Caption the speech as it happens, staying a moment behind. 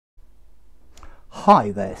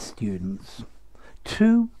Hi there, students.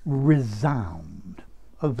 To resound,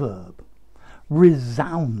 a verb.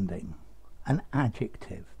 Resounding, an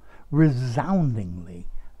adjective. Resoundingly,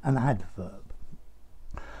 an adverb.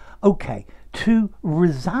 Okay, to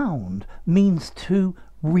resound means to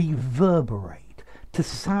reverberate, to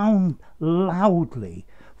sound loudly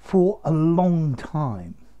for a long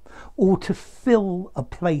time, or to fill a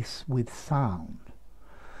place with sound.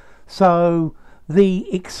 So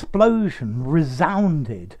the explosion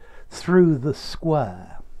resounded through the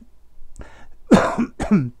square.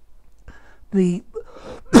 The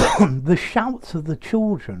shouts of the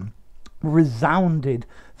children resounded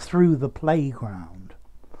through the playground.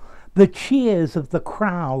 The cheers of the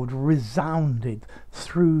crowd resounded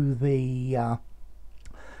through the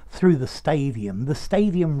stadium. The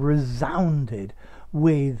stadium resounded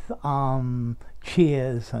with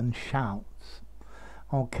cheers and shouts.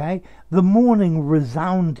 Okay, the morning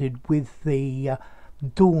resounded with the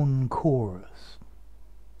dawn chorus.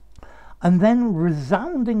 And then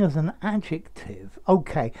resounding as an adjective.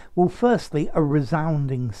 Okay, well, firstly, a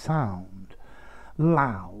resounding sound,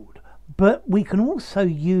 loud. But we can also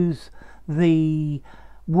use the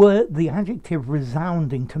adjective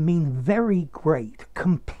resounding to mean very great,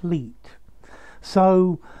 complete.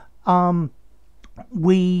 So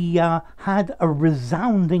we had a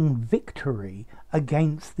resounding victory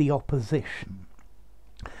against the opposition.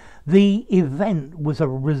 The event was a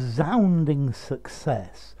resounding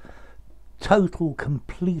success, total,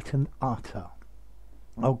 complete and utter.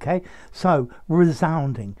 Okay, so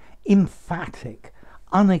resounding, emphatic,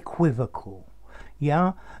 unequivocal.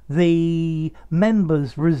 Yeah, the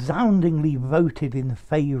members resoundingly voted in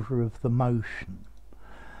favour of the motion.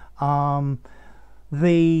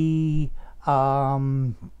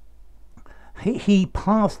 He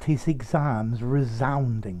passed his exams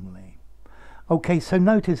resoundingly. Okay, so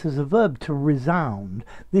notice as a verb to resound,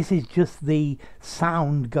 this is just the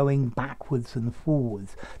sound going backwards and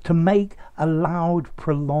forwards to make a loud,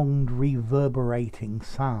 prolonged, reverberating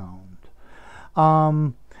sound.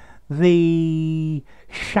 The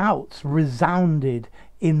shouts resounded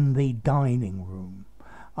in the dining room.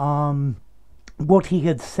 What he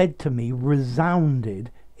had said to me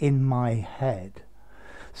resounded in my head.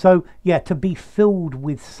 So, yeah, to be filled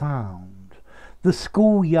with sound. The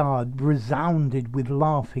schoolyard resounded with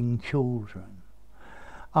laughing children.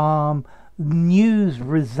 The news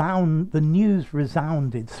resounded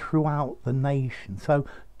throughout the nation. So,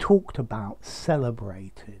 talked about,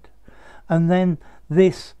 celebrated. And then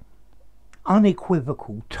this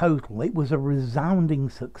unequivocal, total, it was a resounding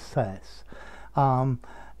success.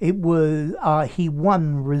 He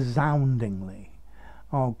won resoundingly.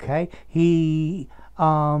 Okay, he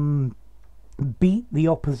beat the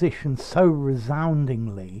opposition so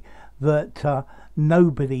resoundingly that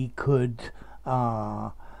nobody could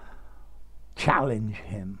challenge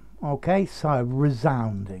him. Okay, so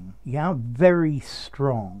resounding, yeah, very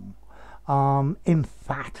strong,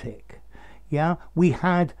 emphatic. Yeah, we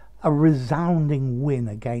had a resounding win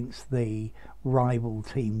against the rival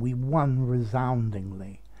team. We won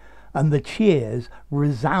resoundingly. And the cheers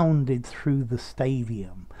resounded through the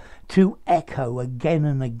stadium, to echo again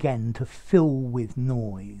and again, to fill with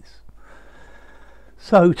noise.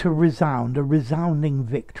 So to resound, a resounding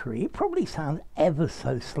victory. It probably sounds ever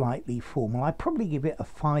so slightly formal. I'd probably give it a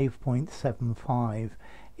 5.75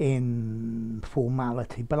 in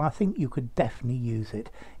formality, but I think you could definitely use it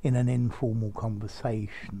in an informal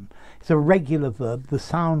conversation. It's a regular verb. The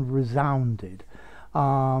sound resounded.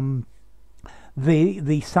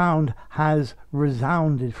 The sound has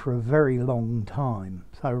resounded for a very long time,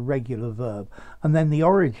 so a regular verb. And then the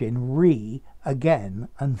origin, again,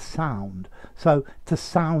 and sound, so to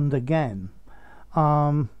sound again.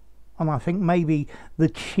 And I think maybe the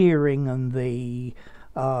cheering and the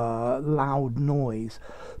loud noise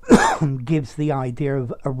gives the idea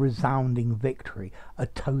of a resounding victory, a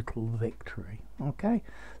total victory. Okay,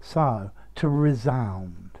 so to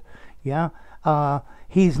resound, yeah.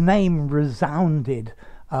 His name resounded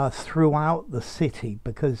throughout the city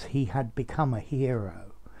because he had become a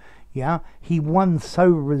hero. Yeah, he won so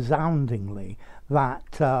resoundingly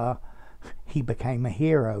that he became a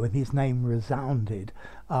hero, and his name resounded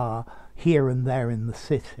here and there in the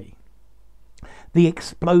city. The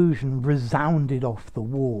explosion resounded off the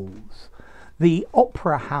walls. The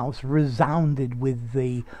opera house resounded with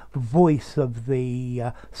the voice of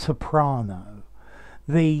the soprano.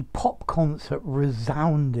 The pop concert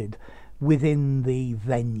resounded within the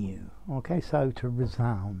venue. Okay, so to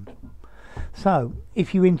resound. So,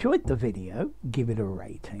 if you enjoyed the video, give it a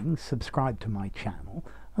rating, subscribe to my channel,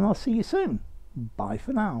 and I'll see you soon. Bye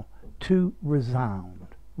for now. To resound.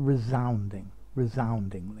 Resounding.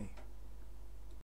 resoundingly.